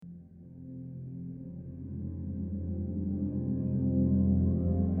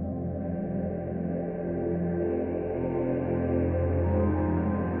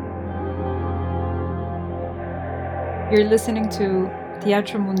You're listening to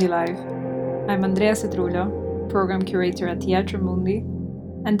Teatro Mundi Live. I'm Andrea Cetrulo, program curator at Teatro Mundi,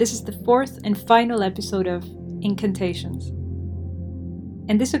 and this is the fourth and final episode of Incantations.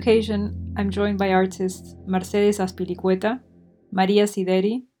 In this occasion, I'm joined by artists Mercedes Azpilicueta, Maria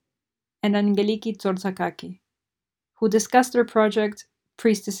Sideri, and Angeliki Tzortzakaki, who discuss their project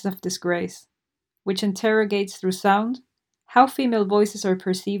Priestesses of Disgrace, which interrogates through sound how female voices are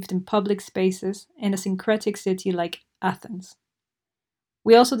perceived in public spaces in a syncretic city like Athens.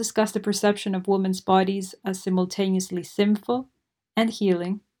 We also discuss the perception of women's bodies as simultaneously sinful and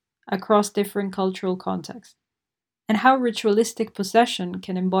healing across different cultural contexts, and how ritualistic possession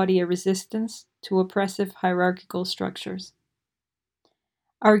can embody a resistance to oppressive hierarchical structures.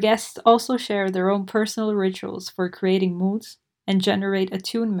 Our guests also share their own personal rituals for creating moods and generate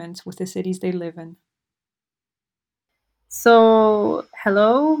attunement with the cities they live in. So,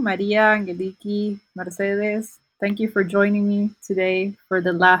 hello, Maria, Angeliki, Mercedes. Thank you for joining me today for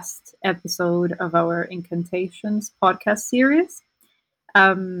the last episode of our Incantations podcast series.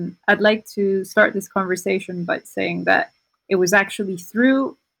 I'd like to start this conversation by saying that it was actually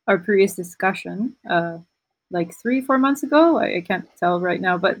through our previous discussion, like 3-4 months ago, I can't tell right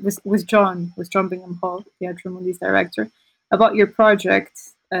now, but was John Bingham Hall, Teatro Mundi's director, about your project,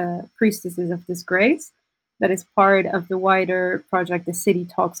 Priestesses of Disgrace, that is part of the wider project The City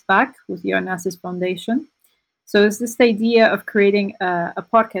Talks Back with the Onassis Foundation. So it's this idea of creating a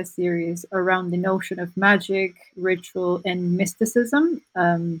podcast series around the notion of magic, ritual, and mysticism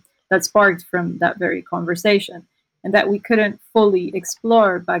that sparked from that very conversation, and that we couldn't fully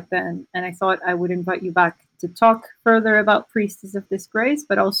explore back then. And I thought I would invite you back to talk further about Priestess of Disgrace,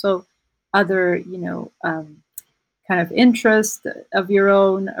 but also other, kind of interest of your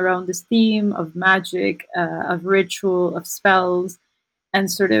own around this theme of magic, of ritual, of spells,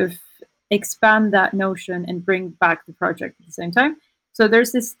 and sort of expand that notion and bring back the project at the same time. So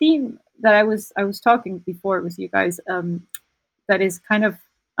there's this theme that I was talking before with you guys that is kind of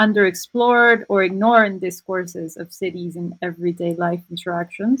underexplored or ignored in discourses of cities and everyday life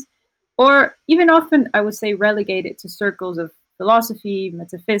interactions, or even often I would say relegated to circles of philosophy,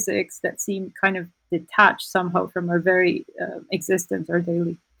 metaphysics that seem kind of detached somehow from our very existence, our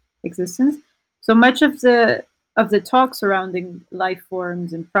daily existence. So much of the talk surrounding life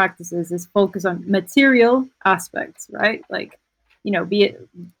forms and practices is focused on material aspects, right? Like, be it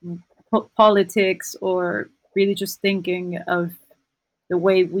politics or really just thinking of the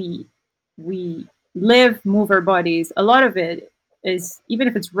way we live, move our bodies. A lot of it is, even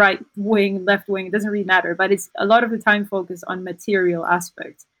if it's right wing, left wing, it doesn't really matter, but it's a lot of the time focused on material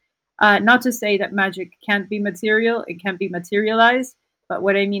aspects. Not to say that magic can't be material, it can't be materialized, but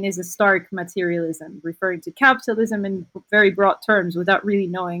what I mean is a stark materialism, referring to capitalism in very broad terms without really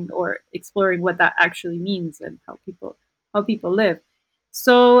knowing or exploring what that actually means and how people live.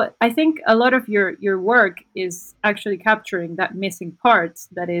 So I think a lot of your work is actually capturing that missing part,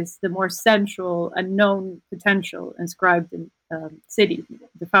 that is the more central and known potential inscribed in city,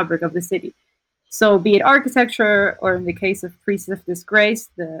 the fabric of the city. So be it architecture, or in the case of Priestess of Disgrace,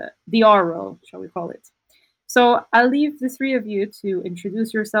 the oral, shall we call it. So I'll leave the three of you to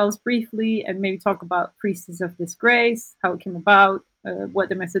introduce yourselves briefly and maybe talk about Priestess of Disgrace, how it came about, what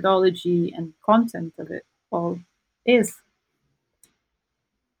the methodology and content of it all is.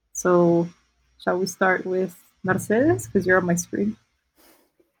 So shall we start with Mercedes, because you're on my screen?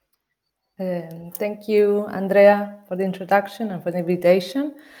 Thank you, Andrea, for the introduction and for the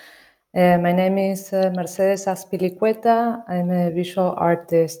invitation. My name is Mercedes Azpilicueta. I'm a visual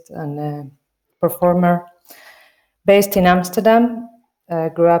artist and a performer based in Amsterdam. I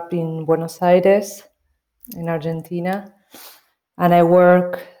grew up in Buenos Aires, in Argentina, and I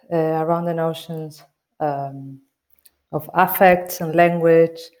work around the notions of affects and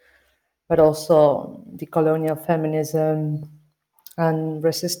language, but also decolonial feminism and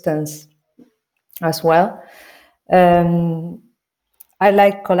resistance as well. I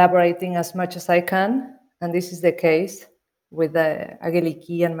like collaborating as much as I can, and this is the case with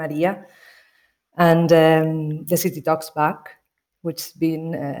Angeliki and Maria, and the City Talks Back, which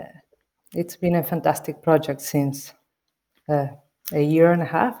it's been a fantastic project since a year and a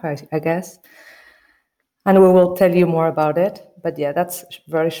half, I guess, and we will tell you more about it. But yeah, that's a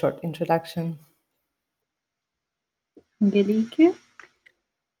very short introduction. Angeliki?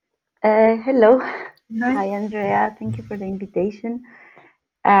 Hello. Hi. Andrea. Thank you for the invitation.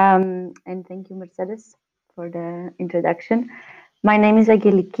 And thank you, Mercedes, for the introduction. My name is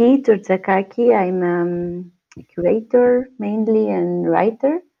Angeliki Tzortzakaki. I'm a curator mainly and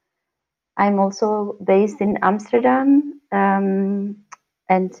writer. I'm also based in Amsterdam and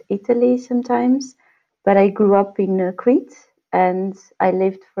Italy sometimes. but I grew up in Crete, and I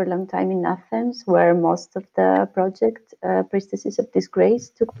lived for a long time in Athens, where most of the project Priestesses of Disgrace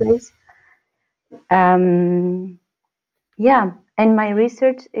took place. Yeah, and my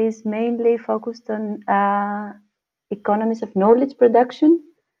research is mainly focused on economies of knowledge production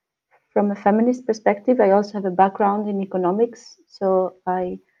from a feminist perspective. I also have a background in economics, so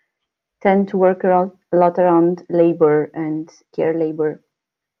I tend to work a lot around labor and care labor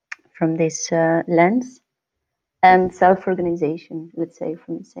from this lens, and self-organization, let's say,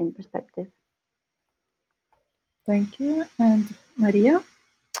 from the same perspective. Thank you. And Maria?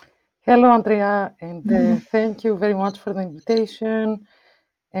 Hello, Andrea, and thank you very much for the invitation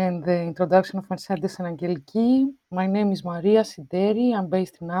and the introduction of Mercedes and Angeliki. My name is Maria Sideri. I'm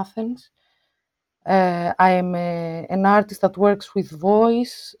based in Athens. I am an artist that works with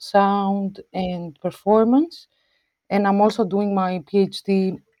voice, sound, and performance. And I'm also doing my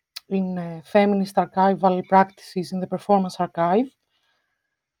PhD in feminist archival practices in the Performance Archive.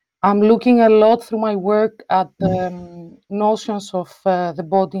 I'm looking a lot through my work at notions of the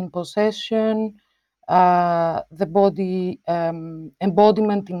body in possession, the body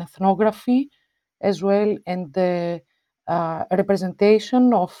embodiment in ethnography as well, and the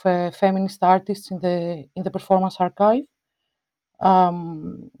representation of feminist artists in the Performance Archive.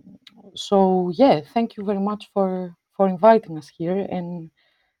 So yeah, thank you very much for inviting us here and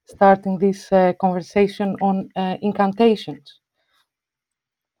starting this conversation on incantations.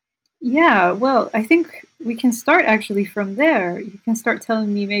 Yeah, well, I think we can start actually from there. You can start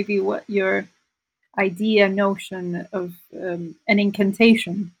telling me maybe what your idea, notion of an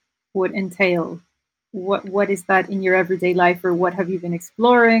incantation would entail. What is that in your everyday life, or what have you been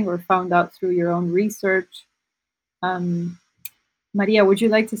exploring or found out through your own research? Um, Maria, would you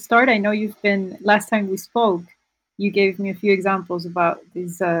like to start? I know you've been, last time we spoke, you gave me a few examples about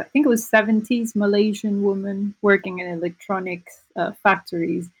these, I think it was 70s Malaysian woman working in electronics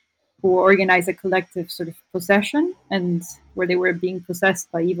factories who organized a collective sort of possession, and where they were being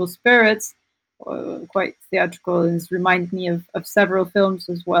possessed by evil spirits, quite theatrical, and it's reminded me of several films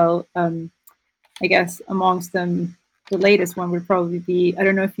as well. I guess amongst them, the latest one would probably be, I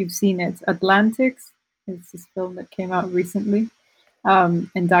don't know if you've seen it, Atlantics. It's this film that came out recently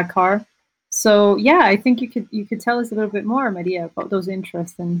in Dakar. So yeah, I think you could tell us a little bit more, Maria, about those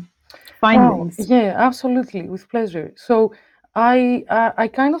interesting Oh, findings. yeah, absolutely, with pleasure. So I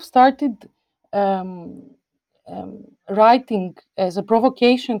kind of started um, writing as a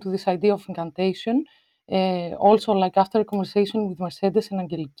provocation to this idea of incantation, also like after a conversation with Mercedes and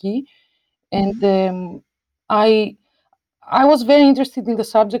Angeliki, and Mhm. I I was very interested in the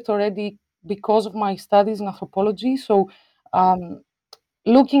subject already because of my studies in anthropology. So um,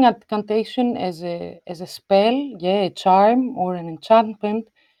 looking at incantation as a spell, yeah, a charm or an enchantment,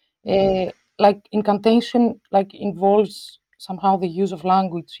 uh, like incantation like involves somehow the use of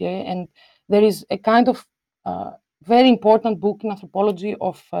language, yeah, and there is a kind of very important book in anthropology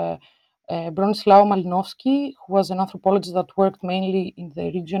of Bronislaw Malinowski, who was an anthropologist that worked mainly in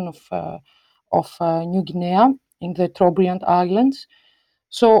the region of New Guinea in the Trobriand Islands.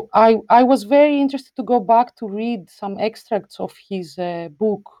 So I was very interested to go back to read some extracts of his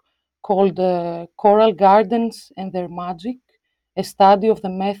book called Coral Gardens and Their Magic, a study of the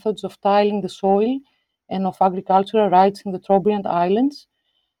methods of tiling the soil and of agricultural rights in the Trobriand Islands.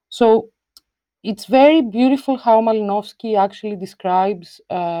 So it's very beautiful how Malinowski actually describes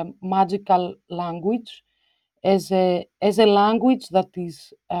magical language as a language that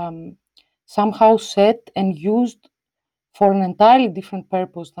is somehow set and used for an entirely different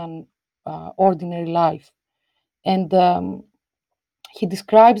purpose than ordinary life. And he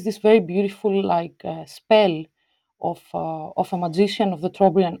describes this very beautiful like spell of a magician of the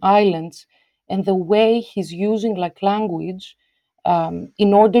Trobriand Islands, and the way he's using like language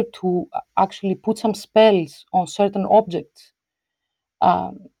in order to actually put some spells on certain objects.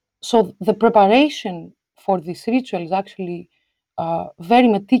 So the preparation for this ritual is actually very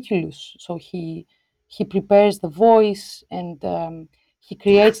meticulous. So he prepares the voice, and he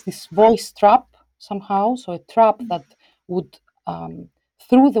creates this voice trap somehow. So a trap that would,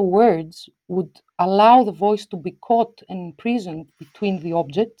 through the words, would allow the voice to be caught and imprisoned between the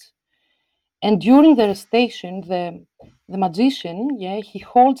objects. And during the recitation, the magician, yeah, he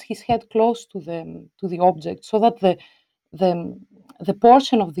holds his head close to the object, so that the the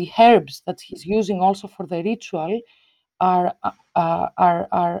portion of the herbs that he's using also for the ritual are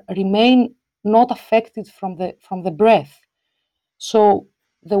remain not affected from the breath. So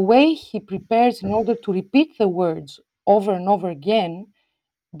the way he prepares in order to repeat the words over and over again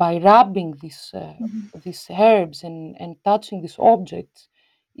by rubbing these herbs and touching these objects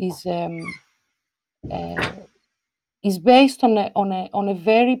is is based on a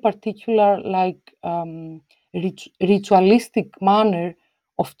very particular, ritualistic manner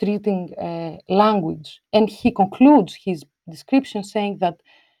of treating language. And he concludes his description saying that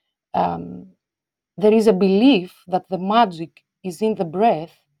there is a belief that the magic is in the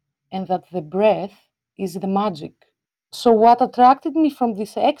breath and that the breath is the magic. So what attracted me from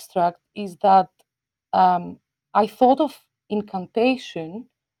this extract is that I thought of incantation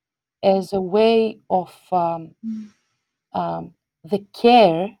as a way of the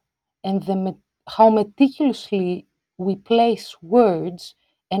care and how meticulously we place words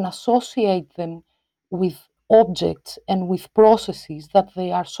and associate them with objects and with processes that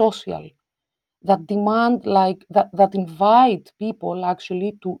they are social, that demand that invite people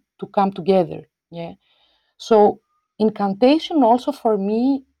actually to come together. Yeah. So incantation also for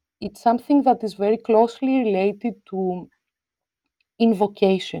me, it's something that is very closely related to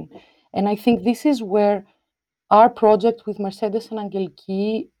invocation. And I think this is where our project with Mercedes and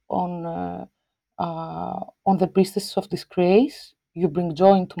Angeliki on the Priestesses of Disgrace, You Bring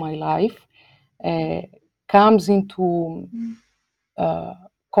Joy into My Life, comes into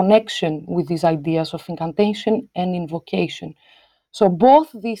connection with these ideas of incantation and invocation. So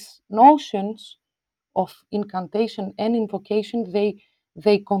both these notions of incantation and invocation,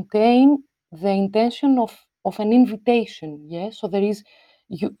 they contain the intention of an invitation. Yeah, so there is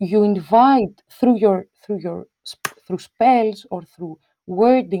you invite through spells or through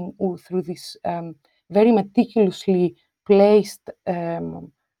wording or through this very meticulously placed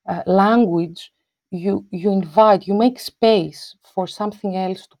language. You invite, you make space for something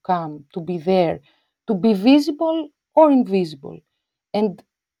else to come, to be there, to be visible or invisible. And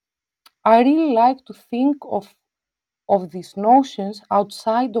I really like to think of these notions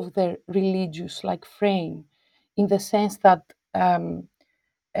outside of their religious frame, in the sense that,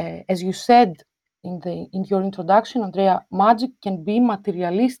 as you said in your introduction, Andrea, magic can be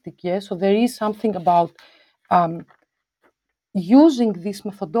materialistic. Yes, so there is something about using these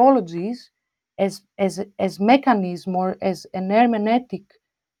methodologies as mechanism or as an hermeneutic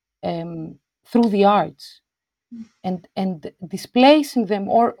through the arts, and displacing them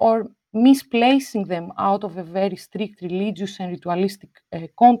or misplacing them out of a very strict religious and ritualistic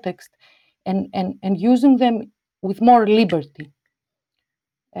context, and using them with more liberty.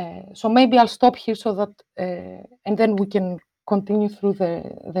 So maybe I'll stop here so that, and then we can continue through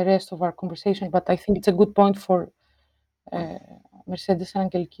the rest of our conversation. But I think it's a good point for Mercedes and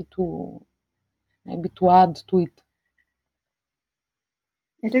Angeliki to maybe to add to it.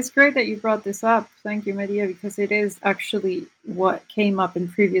 It is great that you brought this up. Thank you, Maria, because it is actually what came up in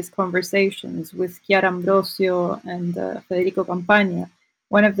previous conversations with Chiara Ambrosio and Federico Campagna.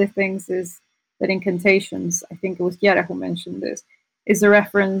 One of the things is that incantations, I think it was Chiara who mentioned this, is a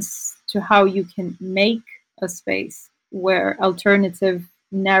reference to how you can make a space where alternative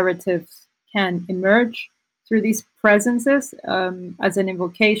narratives can emerge through these presences, as an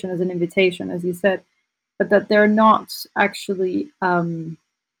invocation, as an invitation, as you said, but that they're not actually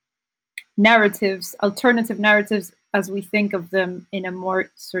narratives, alternative narratives, as we think of them in a more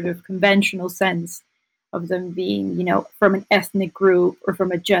sort of conventional sense of them being, from an ethnic group or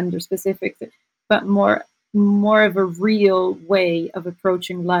from a gender specific, but more of a real way of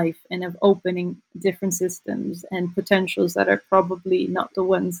approaching life and of opening different systems and potentials that are probably not the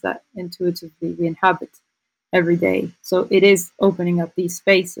ones that intuitively we inhabit every day. So it is opening up these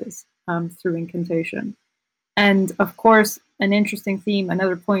spaces through incantation. And of course, an interesting theme,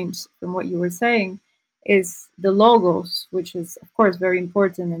 another point from what you were saying, is the logos, which is of course very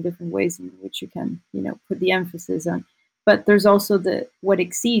important in different ways in which you can, put the emphasis on. But there's also what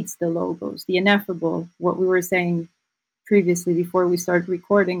exceeds the logos, the ineffable, what we were saying previously before we started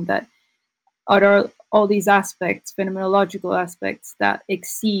recording, that are all these aspects, phenomenological aspects that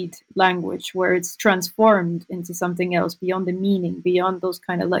exceed language, where it's transformed into something else beyond the meaning, beyond those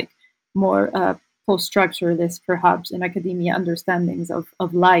kind of more post-structuralist, perhaps in academia, understandings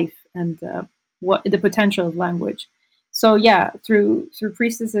of life and what the potential of language. So yeah, through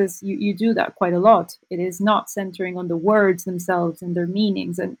Priestesses, you do that quite a lot. It is not centering on the words themselves and their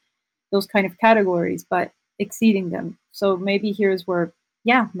meanings and those kind of categories, but exceeding them. So maybe here's where,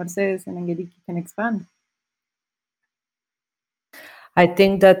 Mercedes and Angeliki can expand. I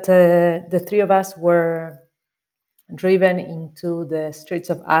think that the three of us were driven into the streets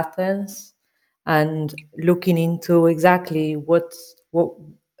of Athens and looking into exactly which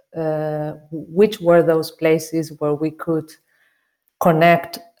were those places where we could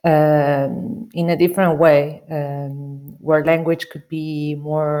connect in a different way, where language could be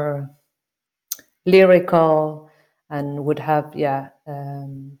more lyrical and would have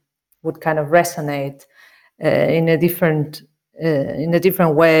would kind of resonate in a different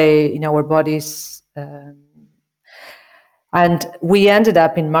way in our bodies. And we ended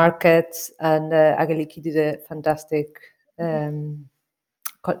up in markets, and Angeliki did a fantastic,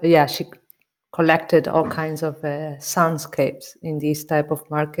 she collected all kinds of soundscapes in these type of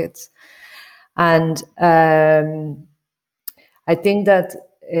markets. And I think that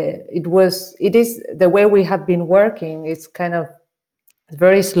it is the way we have been working. It's kind of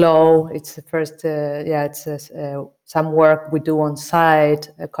very slow. It's the first, it's some work we do on site,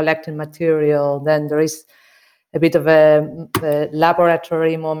 collecting material. Then there is a bit of a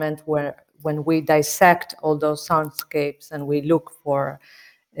laboratory moment when we dissect all those soundscapes and we look for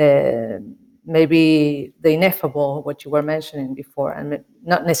maybe the ineffable, what you were mentioning before, and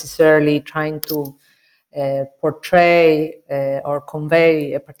not necessarily trying to portray or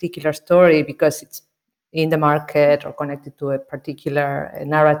convey a particular story because it's in the market or connected to a particular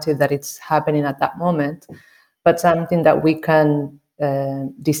narrative that it's happening at that moment, but something that we can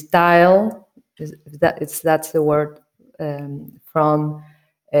distill, that's the word, from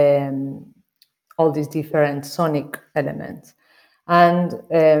all these different sonic elements. And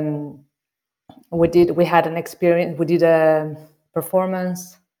we had an experience. We did a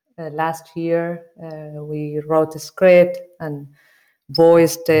performance last year. We wrote a script and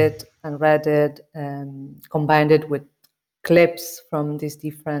voiced it and read it and combined it with clips from these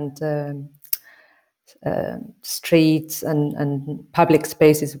different streets and public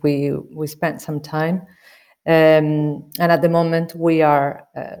spaces we spent some time. And at the moment we are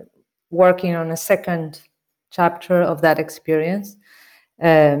working on a second chapter of that experience,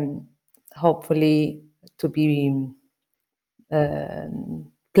 hopefully to be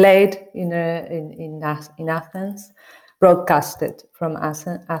played in Athens, broadcasted from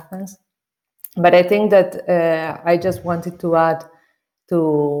Athens. But I think that I just wanted to add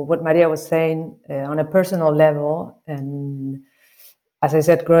to what Maria was saying on a personal level. And as I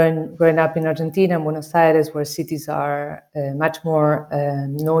said, growing up in Argentina and Buenos Aires, where cities are much more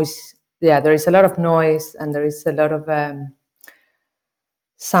noise. Yeah, there is a lot of noise and there is a lot of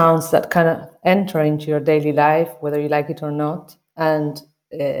sounds that kind of enter into your daily life, whether you like it or not. And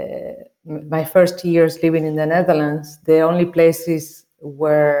my first years living in the Netherlands, the only places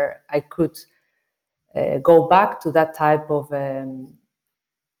where I could go back to that type of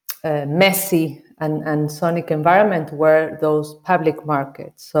messy and sonic environment were those public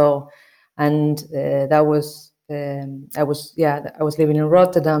markets. So, and that was I was living in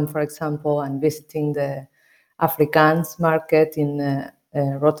Rotterdam, for example, and visiting the Afrikaans market in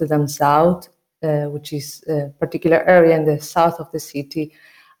Rotterdam South, which is a particular area in the south of the city,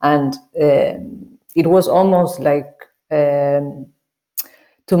 and it was almost like.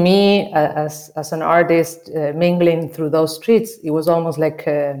 To me, as an artist mingling through those streets, it was almost like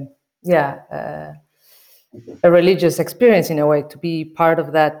a religious experience in a way, to be part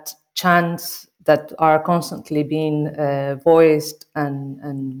of that chants that are constantly being voiced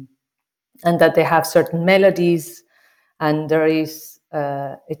and that they have certain melodies, and there is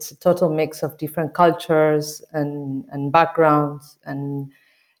it's a total mix of different cultures and backgrounds and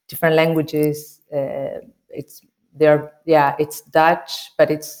different languages. It's Dutch,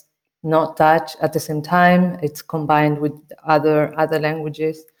 but it's not Dutch at the same time. It's combined with other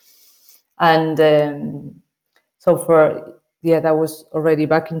languages, and so that was already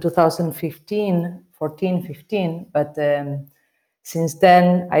back in 2015, 14, 15. But since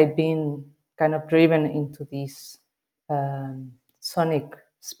then, I've been kind of driven into these sonic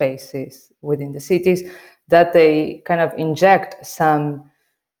spaces within the cities that they kind of inject some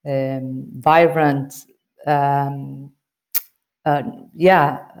vibrant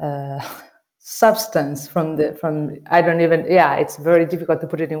substance from I don't even it's very difficult to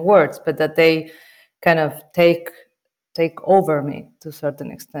put it in words, but that they kind of take over me to a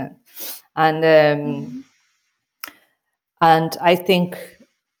certain extent, and I think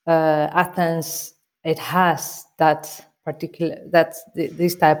Athens, it has that particular,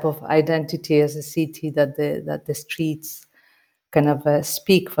 this type of identity as a city, that the streets kind of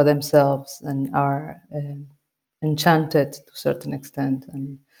speak for themselves and are enchanted to a certain extent.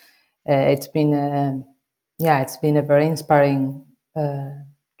 And it's been a very inspiring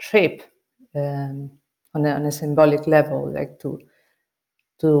trip on a symbolic level, like to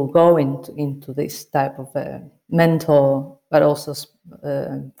go into this type of mental but also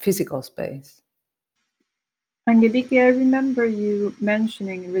physical space. Angeliki, I remember you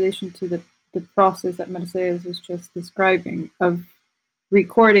mentioning in relation to the process that Mercedes was just describing of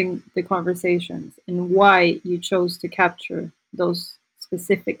recording the conversations and why you chose to capture those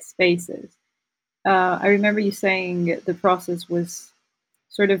specific spaces. I remember you saying the process was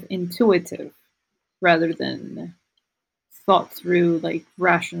sort of intuitive rather than thought through like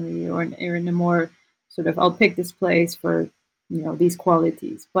rationally or in a more sort of I'll pick this place for these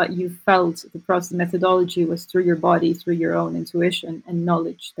qualities, but you felt the process methodology was through your body, through your own intuition and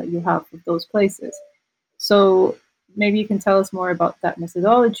knowledge that you have of those places. So maybe you can tell us more about that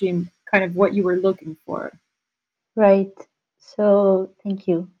methodology and kind of what you were looking for. Right. So thank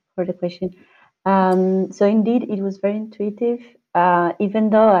you for the question. So indeed, it was very intuitive. Even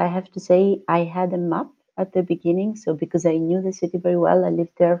though I have to say I had a map at the beginning, so because I knew the city very well, I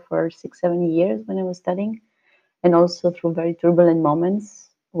lived there for 6, 7 years when I was studying, and also through very turbulent moments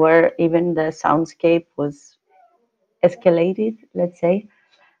where even the soundscape was escalated, let's say.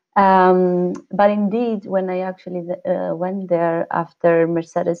 But indeed, when I actually went there after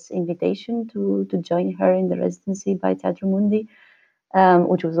Mercedes' invitation to join her in the residency by Teatro Mundi,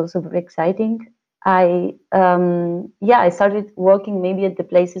 which was also very exciting, I started working maybe at the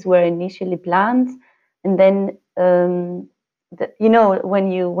places where I initially planned, and then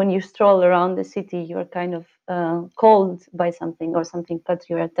when you stroll around the city, you're kind of called by something, or something caught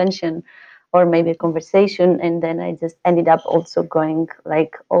your attention, or maybe a conversation, and then I just ended up also going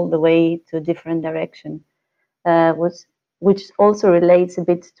like all the way to a different direction, which also relates a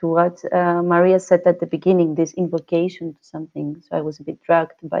bit to what Maria said at the beginning, this invocation to something. So I was a bit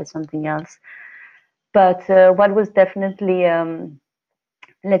dragged by something else. But what was definitely,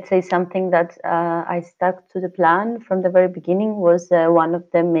 let's say, something that I stuck to the plan from the very beginning was one of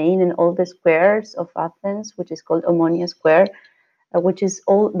the main and oldest squares of Athens, which is called Omonia Square, which is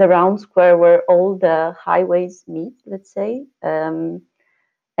all the round square where all the highways meet, let's say. And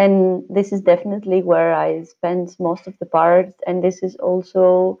this is definitely where I spend most of the part. And this is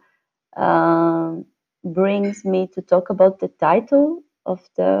also brings me to talk about the title of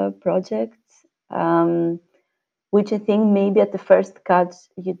the project, which I think maybe at the first cut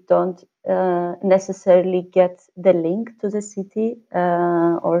you don't necessarily get the link to the city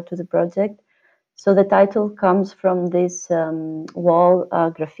or to the project. So the title comes from this wall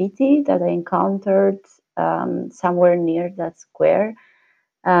graffiti that I encountered somewhere near that square,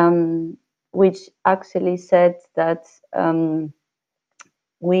 which actually said that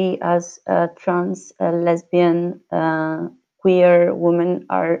we as trans, lesbian, queer women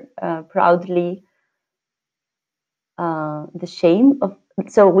are proudly the shame of,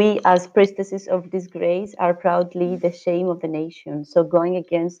 so we as priestesses of disgrace are proudly the shame of the nation. So going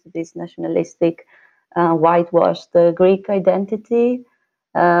against this nationalistic, whitewashed Greek identity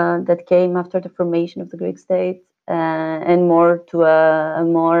that came after the formation of the Greek state, and more to a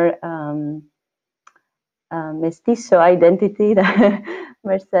more mestizo identity that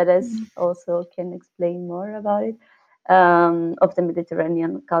Mercedes also can explain more about it, of the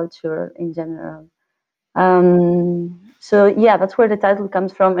Mediterranean culture in general. So yeah, that's where the title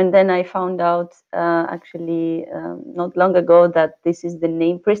comes from. And then I found out actually not long ago that this is the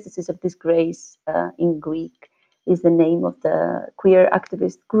name, Priestesses of Disgrace in Greek, is the name of the queer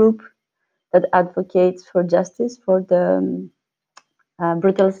activist group that advocates for justice for the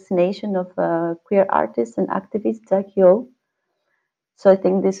brutal assassination of queer artists and activists like you. So I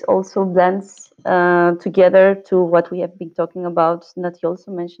think this also blends together to what we have been talking about, that you also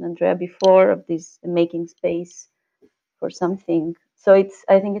mentioned, Andrea, before, of this making space for something. So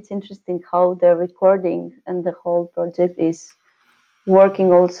I think it's interesting how the recording and the whole project is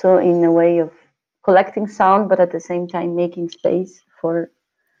working also in a way of collecting sound, but at the same time making space for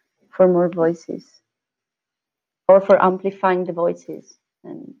more voices, or for amplifying the voices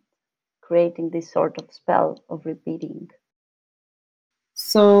and creating this sort of spell of repeating.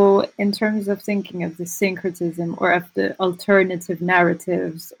 So, in terms of thinking of the syncretism or of the alternative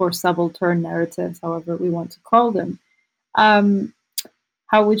narratives or subaltern narratives, however we want to call them,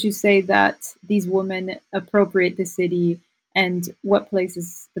 how would you say that these women appropriate the city and what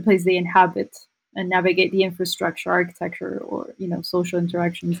places, the place they inhabit and navigate the infrastructure, architecture, or social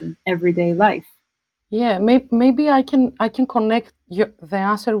interactions in everyday life? Yeah, maybe I can connect the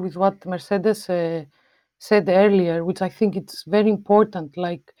answer with what Mercedes said earlier, which I think it's very important.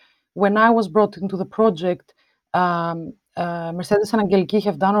 Like when I was brought into the project, Mercedes and Angeliki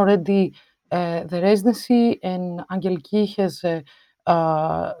have done already the residency, and Angeliki has uh,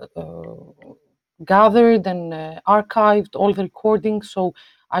 uh, gathered and archived all the recordings. So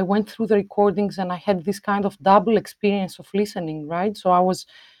I went through the recordings and I had this kind of double experience of listening, right? So I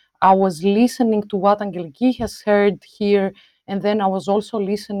was listening to what Angeliki has heard here, and then I was also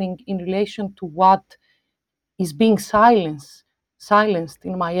listening in relation to what is being silenced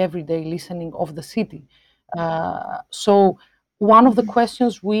in my everyday listening of the city. So one of the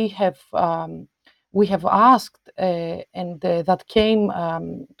questions we have asked that came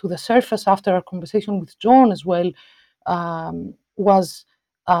to the surface after our conversation with John as well, was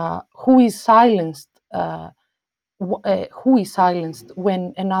who is silenced. Who is silenced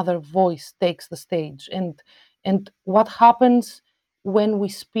when another voice takes the stage, and what happens when we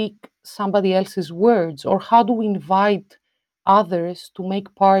speak somebody else's words, or how do we invite others to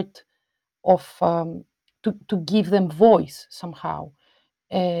make part of to give them voice somehow.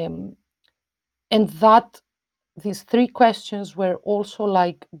 And that these three questions were also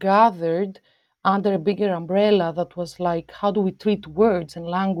like gathered under a bigger umbrella that was like, how do we treat words and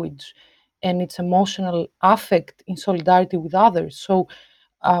language and its emotional affect in solidarity with others? So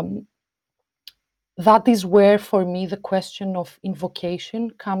that is where, for me, the question of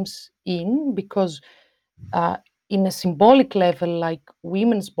invocation comes in, because in a symbolic level, like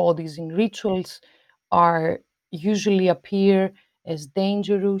women's bodies in rituals are usually appear as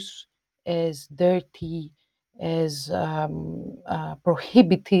dangerous, as dirty, as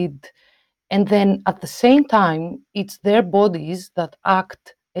prohibited. And then at the same time, it's their bodies that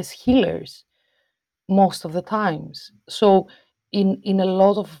act as healers most of the times. So in a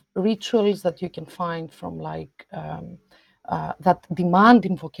lot of rituals that you can find from like that demand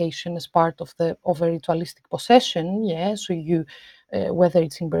invocation as part of a ritualistic possession, yeah. So you whether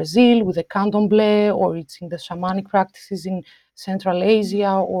it's in Brazil with the candomblé, or it's in the shamanic practices in Central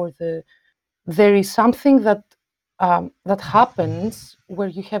Asia, or there is something that happens where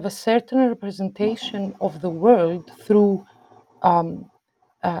you have a certain representation of the world through um,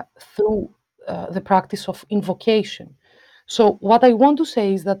 through the practice of invocation. So what I want to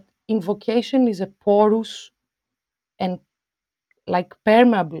say is that invocation is a porous and like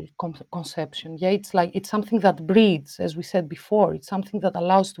permeable conception. Yeah, it's like it's something that breathes, as we said before. It's something that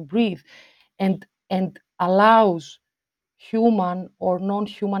allows to breathe, and allows human or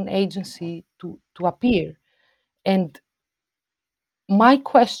non-human agency to appear. And my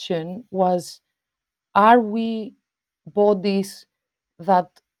question was, are we bodies that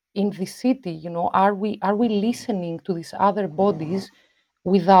in the city, are we listening to these other bodies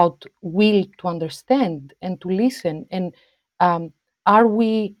without will to understand and to listen? And um, are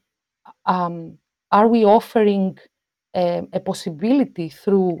we um, are we offering a possibility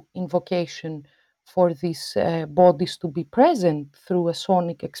through invocation for these bodies to be present through a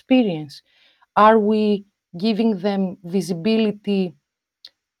sonic experience? Are we giving them visibility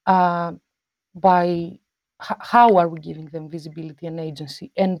uh, by how are we giving them visibility and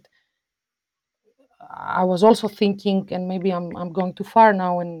agency? And I was also thinking, and maybe I'm going too far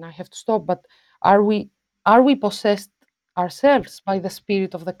now and I have to stop, but are we possessed ourselves by the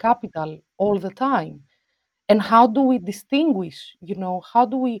spirit of the capital all the time? And how do we distinguish, how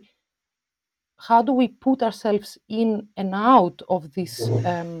do we put ourselves in and out of this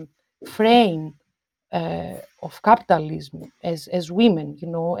frame of capitalism as women,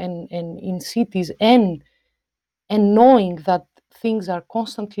 and in cities, and knowing that things are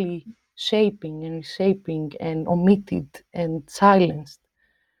constantly shaping and reshaping and omitted and silenced.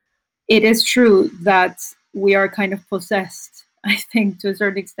 It is true that we are kind of possessed, I think, to a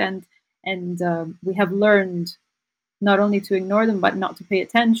certain extent, and we have learned not only to ignore them, but not to pay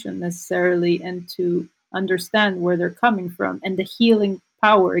attention necessarily, and to understand where they're coming from, and the healing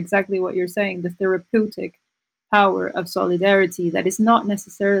power, exactly what you're saying, the therapeutic power of solidarity that is not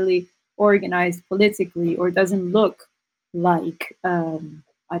necessarily organized politically or doesn't look like,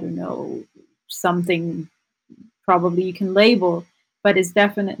 I don't know, something probably you can label, but it's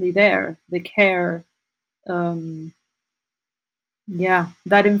definitely there. The care, um, yeah,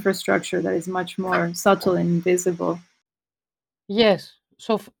 that infrastructure that is much more subtle and invisible. Yes.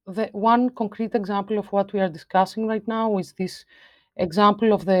 So the one concrete example of what we are discussing right now is this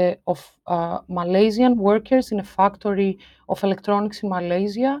example of Malaysian workers in a factory of electronics in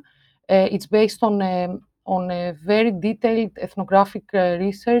Malaysia. It's based on a very detailed ethnographic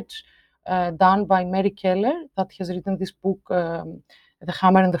research done by Mary Keller, that has written this book, The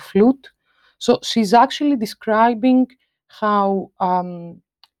Hammer and the Flute. So she's actually describing how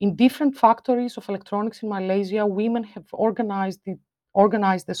in different factories of electronics in Malaysia, women have organized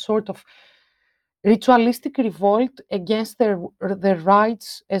a sort of ritualistic revolt against their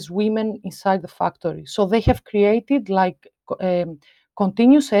rights as women inside the factory. So they have created like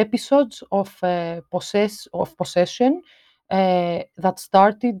continuous episodes of possession that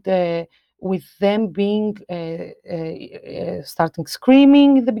started with them being starting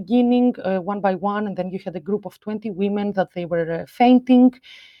screaming in the beginning, one by one, and then you had a group of 20 women that they were fainting,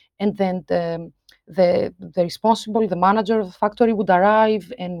 and then the responsible, the manager of the factory would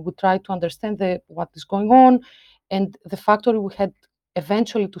arrive and would try to understand what is going on, and the factory would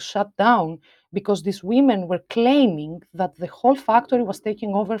eventually to shut down because these women were claiming that the whole factory was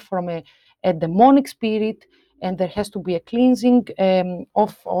taking over from a demonic spirit, and there has to be a cleansing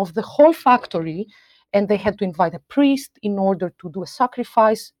of the whole factory, and they had to invite a priest in order to do a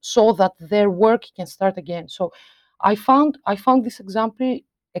sacrifice so that their work can start again. So I found this example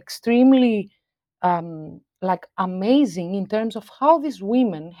extremely like amazing in terms of how these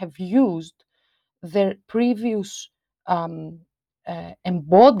women have used their previous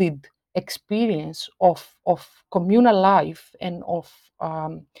embodied experience of communal life and of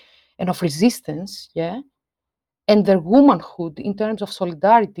resistance, yeah, and their womanhood in terms of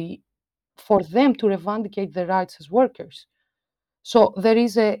solidarity for them to reivindicate their rights as workers. So there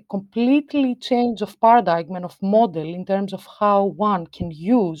is a completely change of paradigm and of model in terms of how one can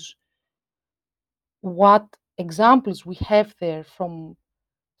use what examples we have there from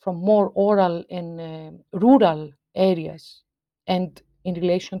more oral and rural areas, and in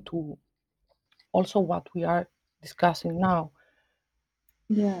relation to also what we are discussing now.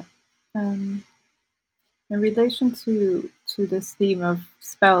 Yeah. In relation to this theme of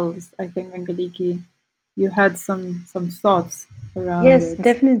spells, I think, Angeliki, you had some thoughts around Yes, it.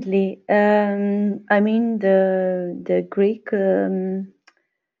 definitely. I mean, the Greek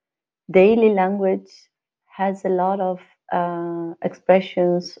daily language has a lot of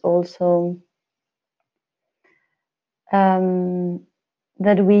expressions also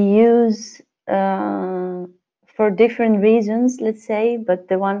that we use for different reasons, let's say, but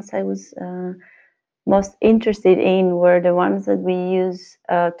the ones I was most interested in were the ones that we use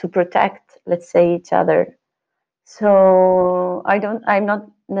to protect, let's say, each other. So I'm not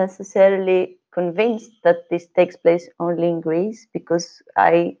necessarily convinced that this takes place only in Greece, because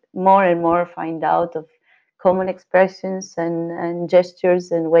I more and more find out of common expressions and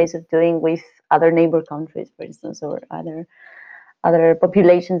gestures and ways of doing with other neighbor countries, for instance, or other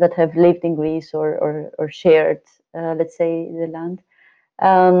populations that have lived in Greece or shared, let's say, the land.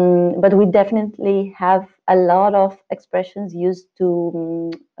 But we definitely have a lot of expressions used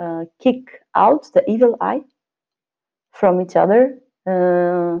to kick out the evil eye from each other,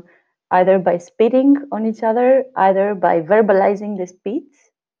 either by spitting on each other, either by verbalizing the spit.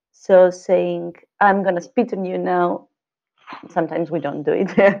 So saying, I'm going to spit on you now. Sometimes we don't do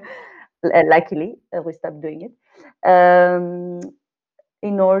it. Luckily, we stopped doing it.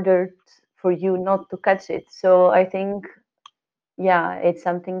 In order for you not to catch it. So I think, yeah, it's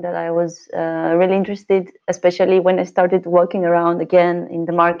something that I was really interested, especially when I started walking around again in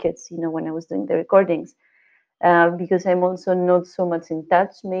the markets, when I was doing the recordings, because I'm also not so much in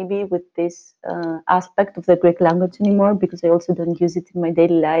touch maybe with this aspect of the Greek language anymore, because I also don't use it in my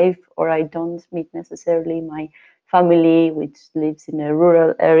daily life, or I don't meet necessarily my family, which lives in a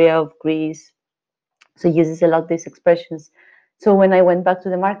rural area of Greece, so uses a lot these expressions. So when I went back to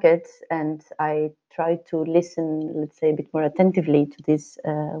the market and I tried to listen, let's say, a bit more attentively to this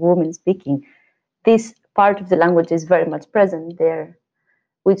woman speaking, this part of the language is very much present there,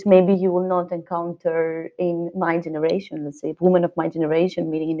 which maybe you will not encounter in my generation, let's say, women of my generation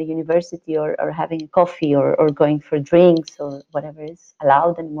meeting in the university or having a coffee or going for drinks or whatever is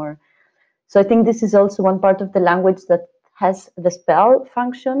allowed anymore. So I think this is also one part of the language that has the spell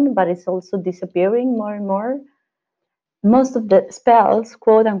function, but it's also disappearing more and more. Most of the spells,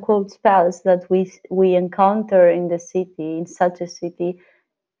 quote unquote spells, that we encounter in the city, in such a city,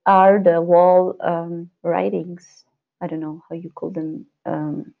 are the wall writings. I don't know how you call them,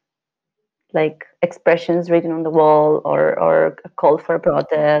 like expressions written on the wall, or a call for a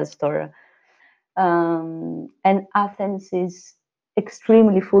protest, or and Athens is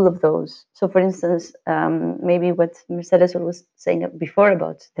extremely full of those. So, for instance, maybe what Mercedes was saying before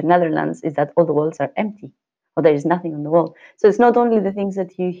about the Netherlands is that all the walls are empty, or there is nothing on the wall. So it's not only the things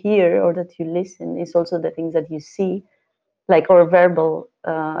that you hear or that you listen; it's also the things that you see, like, or verbal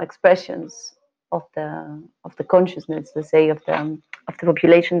expressions of the consciousness, let's say, of the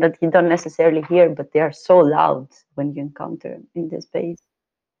population, that you don't necessarily hear, but they are so loud when you encounter in the space.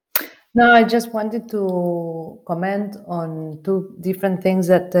 No, I just wanted to comment on two different things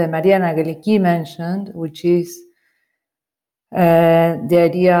that Maria and Angeliki mentioned, which is the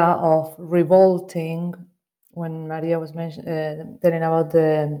idea of revolting. When Maria was telling about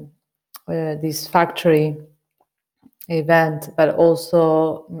this factory event, but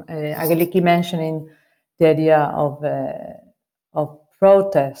also Angeliki mentioning the idea of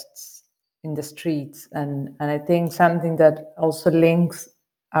protests in the streets, and I think something that also links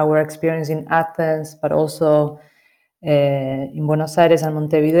our experience in Athens, but also in Buenos Aires and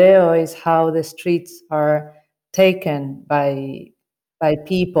Montevideo, is how the streets are taken by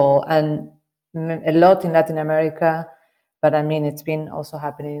people, and a lot in Latin America. but I mean, it's been also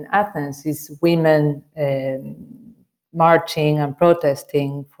happening in Athens, is women marching and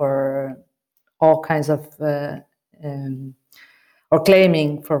protesting for all kinds of, or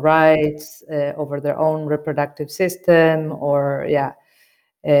claiming for rights over their own reproductive system, or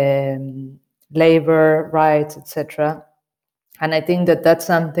labor rights, etc. And I think that that's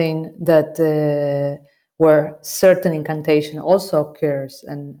something that where certain incantation also occurs,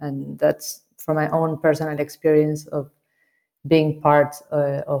 and that's from my own personal experience of being part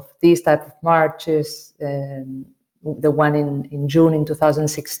of these type of marches. The one in June in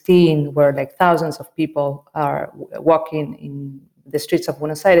 2016, where like thousands of people are walking in the streets of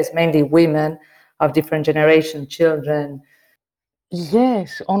Buenos Aires, mainly women of different generations, children.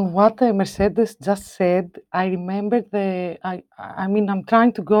 Yes, on what Mercedes just said, I remember I mean, I'm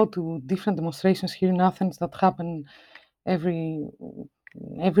trying to go to different demonstrations here in Athens that happen every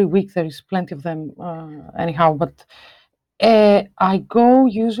week. There is plenty of them, anyhow. But I go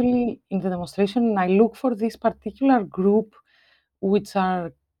usually in the demonstration and I look for this particular group, which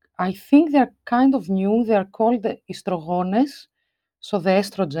are, I think they're kind of new. They are called the estrogones, so the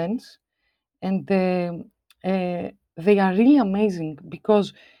estrogens, and they are really amazing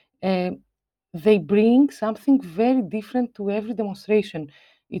because they bring something very different to every demonstration.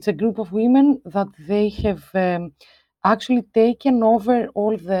 It's a group of women that they have actually taken over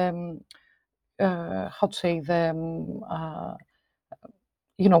all the how to say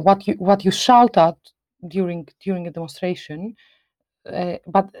what you shout at during a demonstration,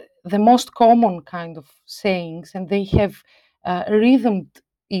 but the most common kind of sayings, and they have rhythmed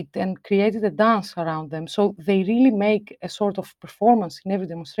it and created a dance around them. So they really make a sort of performance in every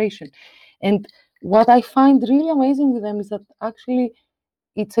demonstration. And what I find really amazing with them is that actually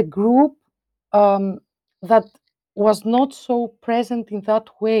it's a group that was not so present in that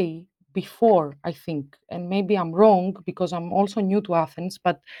way before, I think. And maybe I'm wrong because I'm also new to Athens,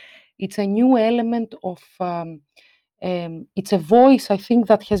 but it's a new element of it's a voice, I think,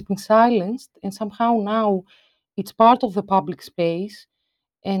 that has been silenced, and somehow now it's part of the public space,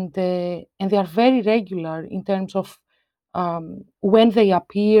 and they are very regular in terms of when they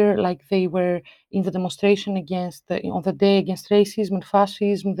appear. Like they were in the demonstration on the day against racism and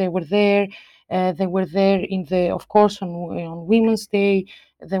fascism. They were there. They were there of course, on Women's Day.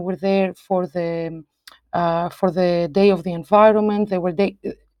 They were there for the Day of the Environment.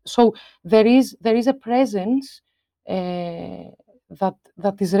 So there is a presence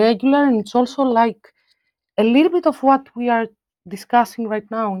that is regular, and it's also like a little bit of what we are discussing right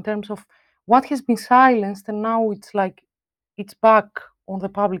now in terms of what has been silenced, and now it's like it's back on the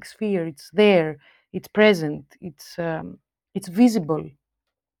public sphere. It's there, it's present, it's visible.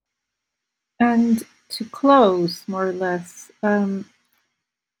 And to close, more or less, I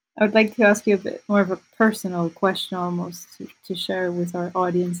would like to ask you a bit more of a personal question, almost to share with our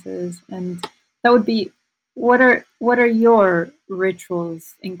audiences, and that would be, what are your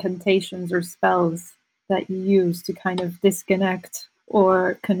rituals, incantations, or spells that you use to kind of disconnect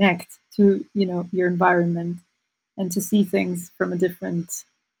or connect to your environment and to see things from a different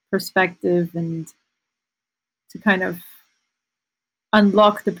perspective, and to kind of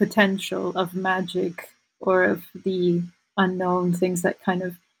unlock the potential of magic or of the unknown, things that kind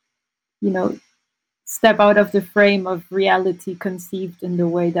of step out of the frame of reality conceived in the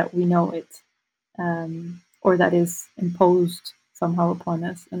way that we know it, or that is imposed somehow upon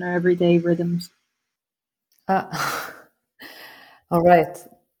us in our everyday rhythms. All right,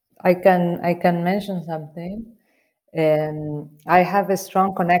 I can mention something. I have a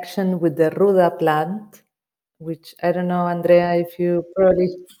strong connection with the ruda plant, which I don't know, Andrea, if you probably.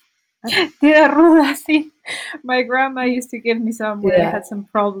 Tira ruda, sí. My grandma used to give me some when I had some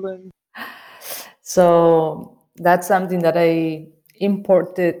problems. So that's something that I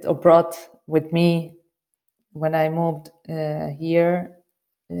imported or brought with me when I moved here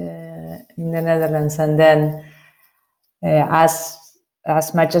in the Netherlands, and then as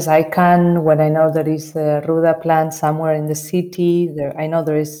much as I can, when I know there is a ruda plant somewhere in the city, I know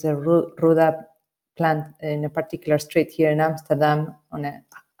there is a ruda plant in a particular street here in Amsterdam,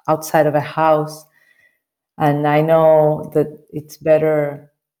 outside of a house, and I know that it's better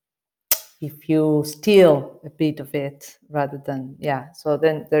if you steal a bit of it rather than, so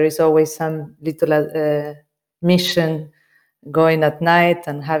then there is always some little mission going at night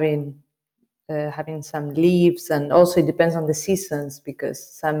and having some leaves, and also it depends on the seasons,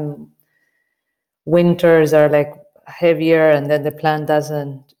 because some winters are like heavier and then the plant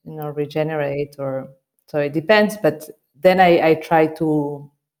doesn't regenerate, or so it depends. But then I try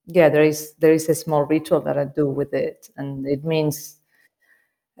to, there is a small ritual that I do with it, and it means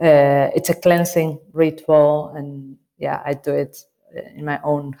it's a cleansing ritual, and yeah, I do it in my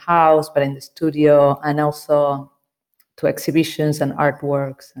own house, but in the studio, and also to exhibitions and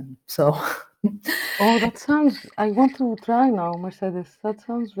artworks, and so. Oh, that sounds. I want to try now, Mercedes. That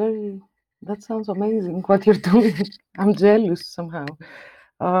sounds amazing. What you're doing. I'm jealous somehow.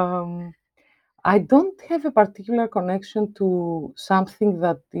 Um, I don't have a particular connection to something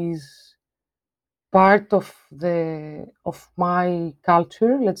that is part of my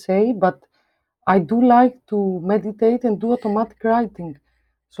culture, let's say, but I do like to meditate and do automatic writing.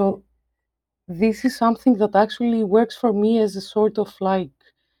 So this is something that actually works for me as a sort of like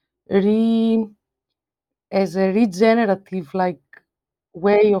re as a regenerative like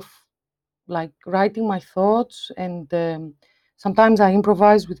way of like writing my thoughts, and sometimes I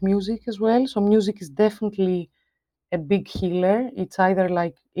improvise with music as well. So music is definitely a big healer. It's either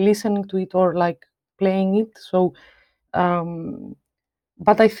like listening to it or like playing it. So um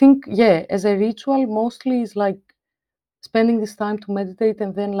but I think, yeah, as a ritual mostly is like spending this time to meditate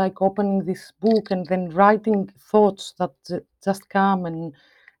and then like opening this book and then writing thoughts that just come, and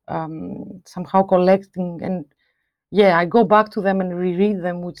somehow collecting, and yeah, I go back to them and reread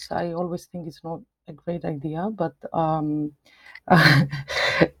them, which I always think is not a great idea, but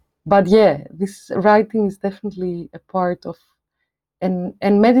but yeah, this writing is definitely a part of,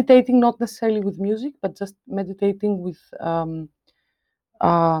 and meditating, not necessarily with music, but just meditating um,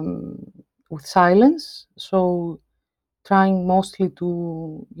 with silence. So trying mostly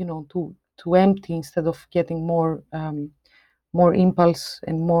to, to empty instead of getting more impulse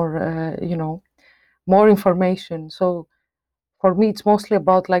and more more information. So for me it's mostly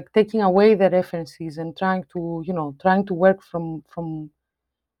about like taking away the references and trying to, trying to work from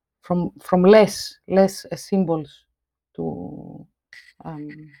less symbols to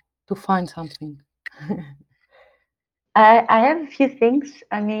um, to find something. I have a few things.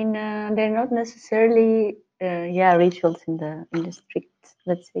 I mean, they're not necessarily rituals in the strict,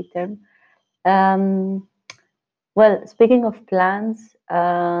 let's say, term. Well, speaking of plants,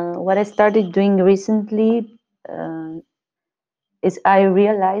 what I started doing recently is I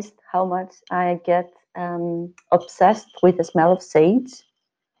realized how much I get obsessed with the smell of sage.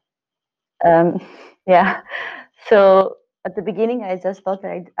 Um, yeah. So at the beginning, I just thought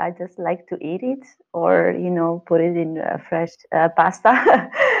that I just like to eat it, or put it in fresh pasta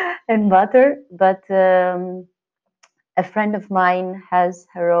and butter. But a friend of mine has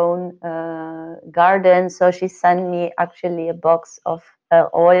her own garden, so she sent me actually a box of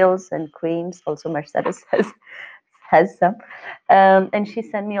oils and creams. Also, Mercedes has some, and she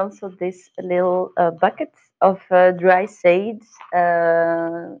sent me also this little bucket of dry sage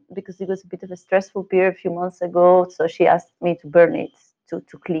because it was a bit of a stressful period a few months ago. So she asked me to burn it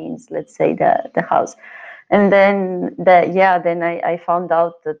to cleanse, let's say, the house. And then then I found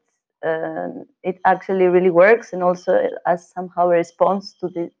out that it actually really works, and also as somehow a response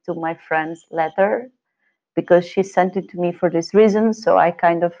to my friend's letter, because she sent it to me for this reason. So I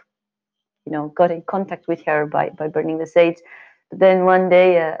kind of got in contact with her by burning the sage. But then one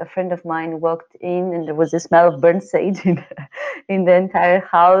day a friend of mine walked in, and there was a smell of burnt sage in the entire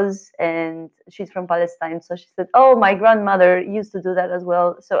house, and she's from Palestine, so she said, oh, my grandmother used to do that as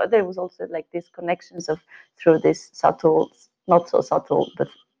well. So there was also like these connections of through this subtle, not so subtle, but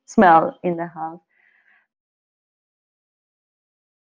smell in the house.